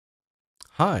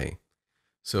Hi.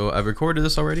 So I've recorded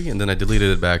this already and then I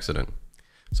deleted it by accident.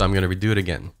 So I'm going to redo it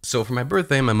again. So for my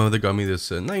birthday, my mother got me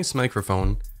this nice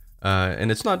microphone. And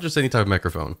it's not just any type of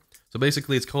microphone. So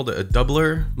basically it's called a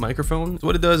doubler microphone.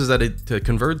 What it does is that it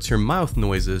converts your mouth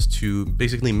noises to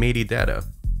basically MIDI data.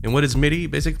 And what is MIDI?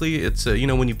 Basically it's, you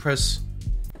know, when you press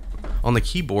on the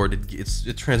keyboard,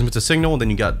 it transmits a signal, and then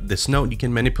you got this note you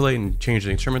can manipulate and change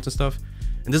the instruments and stuff.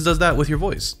 And this does that with your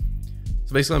voice.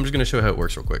 So basically I'm just going to show you how it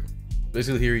works real quick.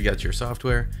 Basically here you got your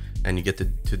software and you get to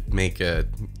make so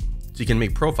you can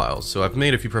make profiles. So I've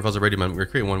made a few profiles already, but I'm going to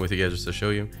create one with you guys just to show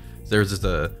you. So there's just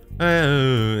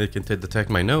it can detect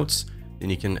my notes,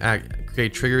 and you can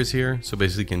create triggers here. So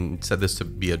basically you can set this to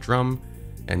be a drum,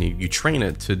 and you train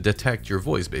it to detect your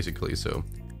voice basically. So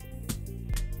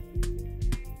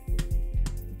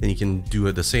then you can do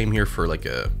the same here for like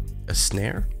a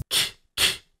snare.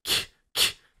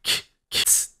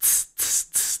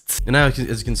 And now, as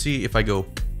you can see, if I go,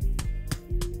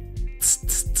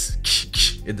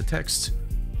 it detects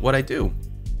what I do.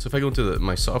 So if I go into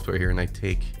my software here and I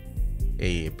take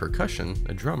a percussion,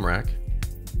 a drum rack,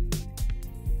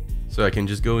 so I can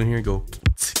just go in here and go,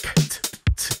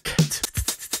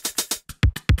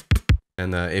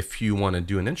 and if you want to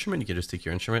do an instrument, you can just take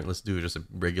your instrument. Let's do just a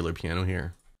regular piano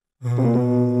here.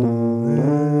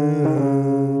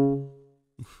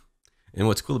 And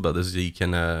what's cool about this is you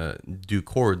can do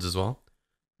chords as well.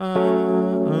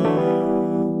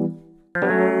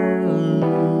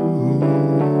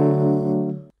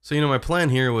 So, you know, my plan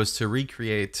here was to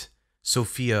recreate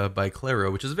Sofia by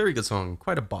Clairo, which is a very good song,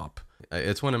 quite a bop.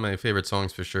 It's one of my favorite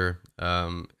songs for sure.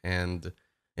 And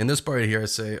in this part here, I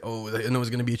say, oh, I know it's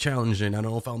going to be challenging. I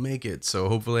don't know if I'll make it, so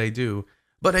hopefully I do.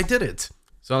 But I did it.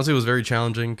 So honestly, it was very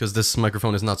challenging because this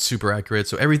microphone is not super accurate.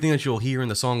 So everything that you'll hear in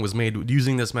the song was made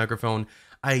using this microphone.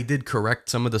 I did correct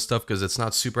some of the stuff because it's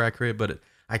not super accurate, but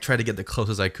I tried to get the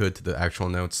closest I could to the actual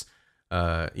notes.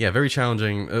 Yeah, very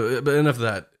challenging. But enough of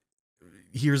that.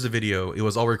 Here's the video. It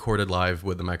was all recorded live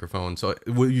with the microphone. So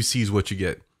what you see is what you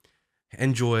get.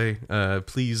 Enjoy.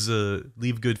 Please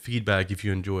leave good feedback if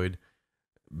you enjoyed.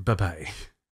 Bye-bye.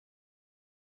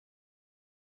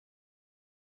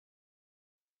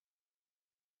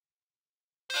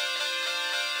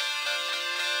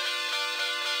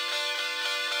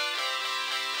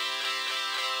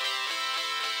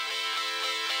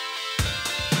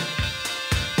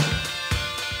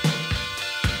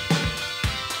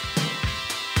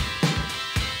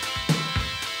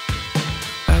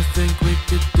 I think we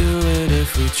could do it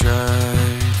if we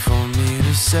tried. For me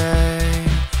to say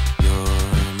you're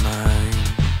mine,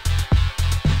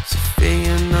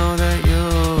 Sophia, know that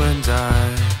you and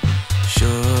I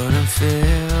shouldn't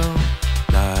feel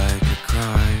like a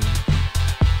crime.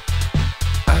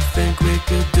 I think we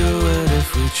could do it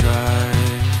if we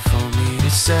tried. For me to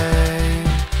say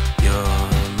you're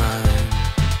mine,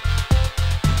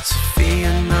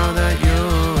 Sophia, know that you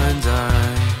and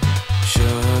I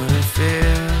shouldn't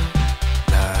feel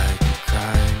like a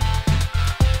crime.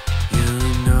 You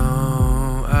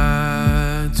know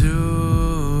I'd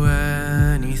do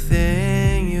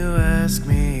anything you ask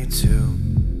me to,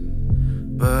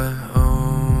 but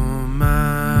oh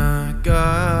my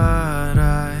God,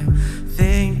 I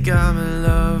think I'm in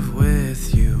love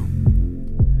with you.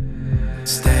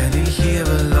 Standing here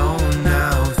alone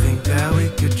now, think that we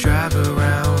could drive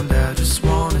around. I just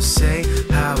wanna say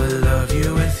how I love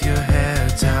you with your hair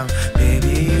down.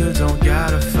 Baby, you don't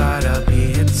gotta fight, I'll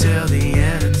be here till the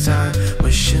end of time.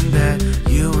 Wishing that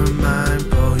you were mine,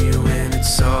 pull you in,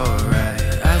 it's alright.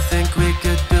 I think we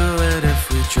could do it if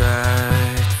we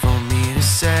tried. For me to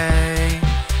say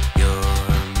you're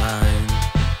mine,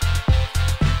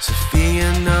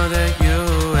 Sophia, know that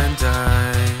you and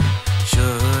I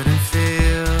shouldn't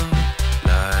feel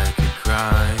like a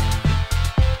crime.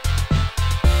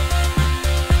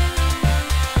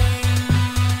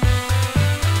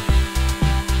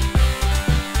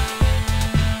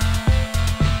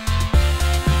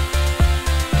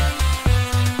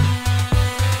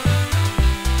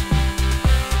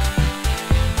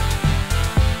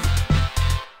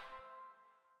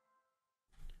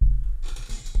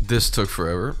 This took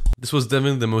forever. This was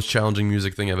definitely the most challenging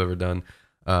music thing I've ever done.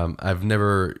 I've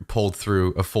never pulled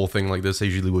through a full thing like this. I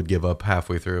usually would give up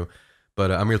halfway through.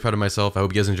 But I'm really proud of myself. I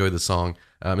hope you guys enjoyed the song.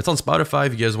 It's on Spotify.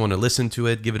 If you guys want to listen to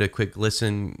it, give it a quick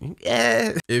listen.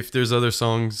 Yeah. If there's other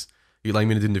songs you'd like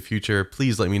me to do in the future,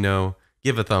 please let me know.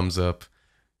 Give a thumbs up.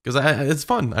 Because it's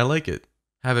fun. I like it.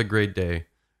 Have a great day.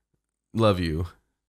 Love you.